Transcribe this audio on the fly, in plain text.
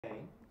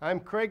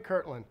I'm Craig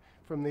Kirtland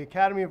from the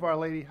Academy of Our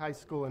Lady High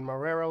School in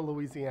Marrero,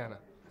 Louisiana.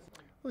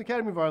 Well, the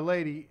Academy of Our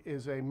Lady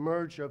is a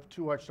merge of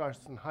two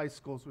Archdiocese high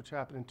schools which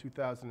happened in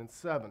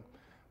 2007.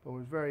 But we're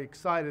very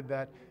excited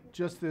that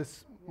just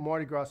this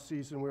Mardi Gras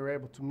season we were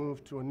able to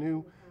move to a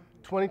new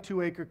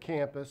 22-acre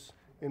campus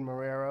in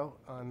Marrero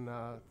on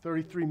a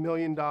 $33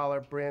 million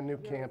brand new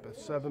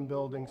campus, 7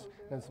 buildings,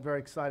 and it's a very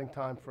exciting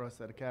time for us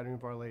at Academy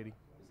of Our Lady.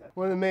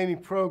 One of the main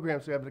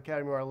programs we have at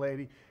Academy of Our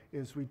Lady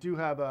is we do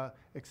have an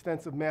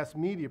extensive mass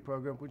media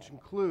program which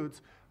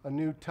includes a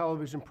new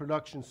television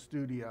production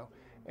studio,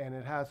 and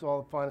it has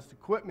all the finest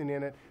equipment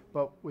in it,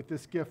 but with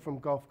this gift from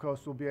Gulf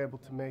Coast we'll be able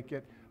to make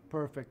it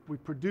perfect. We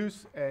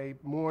produce a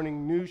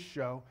morning news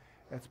show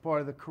as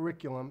part of the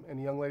curriculum, and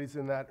the young ladies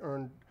in that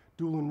earn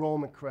dual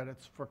enrollment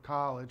credits for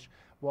college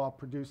while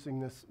producing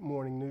this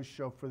morning news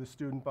show for the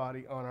student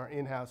body on our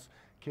in-house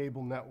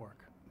cable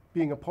network.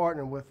 Being a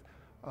partner with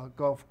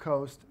Gulf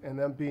Coast and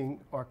them being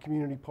our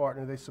community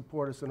partner, they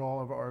support us in all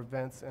of our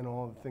events and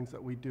all of the things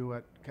that we do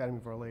at Academy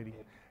of Our Lady.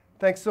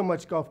 Thanks so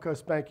much, Gulf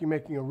Coast Bank. You're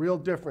making a real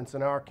difference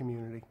in our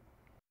community.